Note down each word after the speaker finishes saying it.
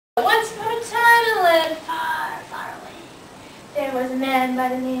Once upon a time in a land far, far away, there was a man by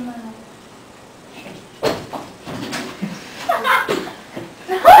the name of...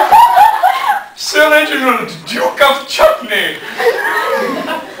 Sir Reginald, Duke of Chutney!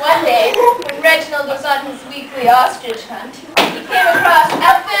 One day, when Reginald was on his weekly ostrich-hunt, he came across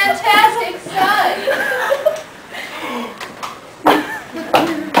a fantastic sight.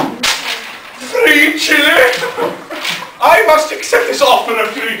 3 chili? I must accept this offer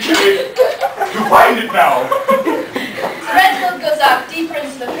of 3 chili. You find it now. So Reginald goes off deeper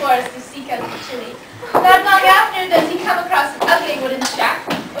into the forest to seek out the chili. Not long after does he come across an ugly wooden shack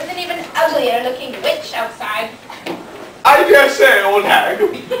with an even uglier looking witch outside. I dare say, old hag.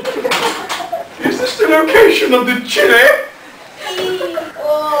 Is this the location of the chili?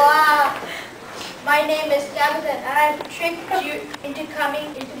 My name is Gavan, and I've tricked you into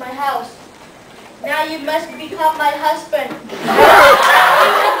coming into my house. Now you must become my husband.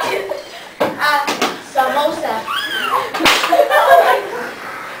 Samosa.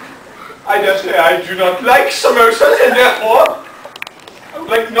 I dare say I do not like samosas, and therefore I would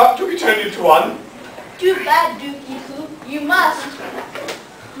like not to be turned into one. Too bad, Duke. You must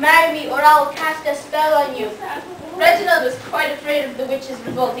marry me, or I'll cast a spell on you. Reginald was quite afraid of the witch's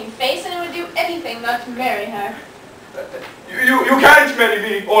revolting face, and would do anything not to marry her. You can't marry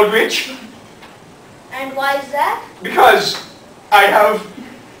me, old witch. And why is that? Because I have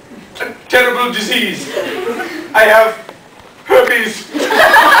a terrible disease. I have herpes.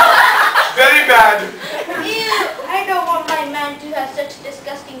 Very bad. Ew, I don't want my man to have such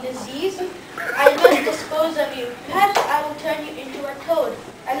disgusting disease. I must dispose of you. Perhaps I will turn you into a toad,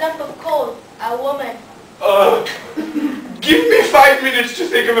 a lump of coal, a woman. Give me 5 minutes to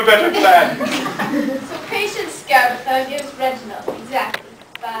think of a better plan. So patient Scabatha gives Reginald exactly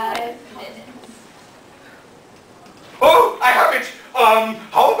 5 minutes. Oh, I have it.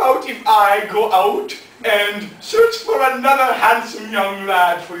 How about if I go out and search for another handsome young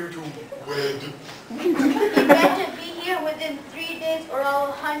lad for you to wed? You better be here within 3 days, or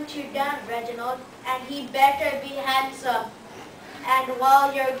I'll hunt you down, Reginald. And he better be handsome. And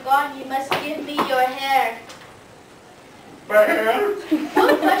while you're gone, you must give me your hair. My hair?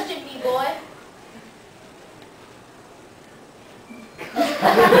 Don't question me, boy.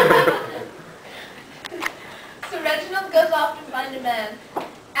 So Reginald goes off to find a man.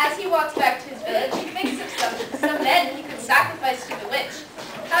 As he walks back to his village, he thinks of some men he could sacrifice to the witch.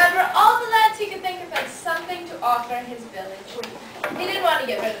 However, all the lads he could think of had something to offer his village. He didn't want to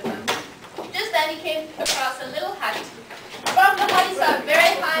get rid of them. Just then he came across a little hut. From the hut he saw a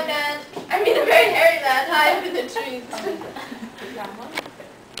very very hairy man high up in the trees.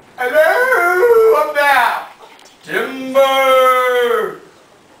 Hello, up there! Timber!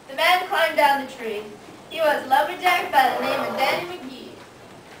 The man climbed down the tree. He was lumberjack by the name of Danny McGee.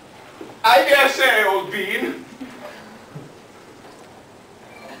 I dare say, old bean.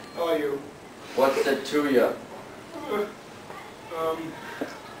 How are you? What's it to you?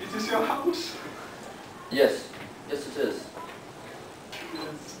 Is this your house? Yes. Yes, it is.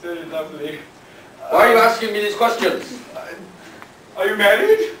 It's very lovely. Why are you asking me these questions? Are you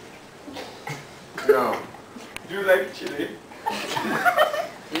married? No. Do you like chili?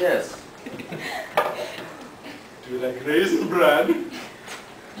 Yes. Do you like raisin bran?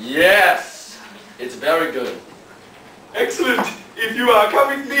 Yes. It's very good. Excellent. If you come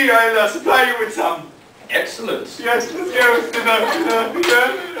with me, I'll supply you with some. Excellent. Yes, let's go.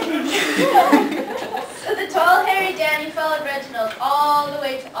 So the tall, hairy Danny followed Reginald all the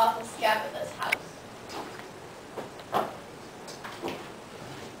way to awful Scabatha's house.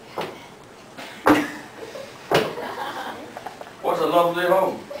 What a lovely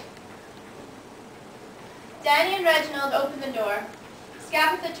home. Danny and Reginald open the door.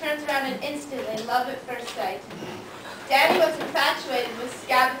 Scabatha turns around and instantly love at first sight. Danny was infatuated with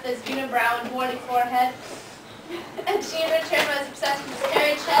Scabatha's unibrow and warty forehead, and she in return was obsessed with his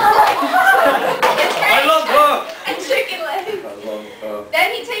hairy chest, I love her! and chicken legs. I love her. Then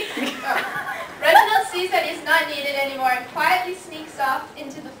he takes... Reginald sees that he's not needed anymore and quietly sneaks off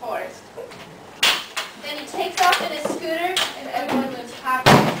into the forest. Then he takes off in his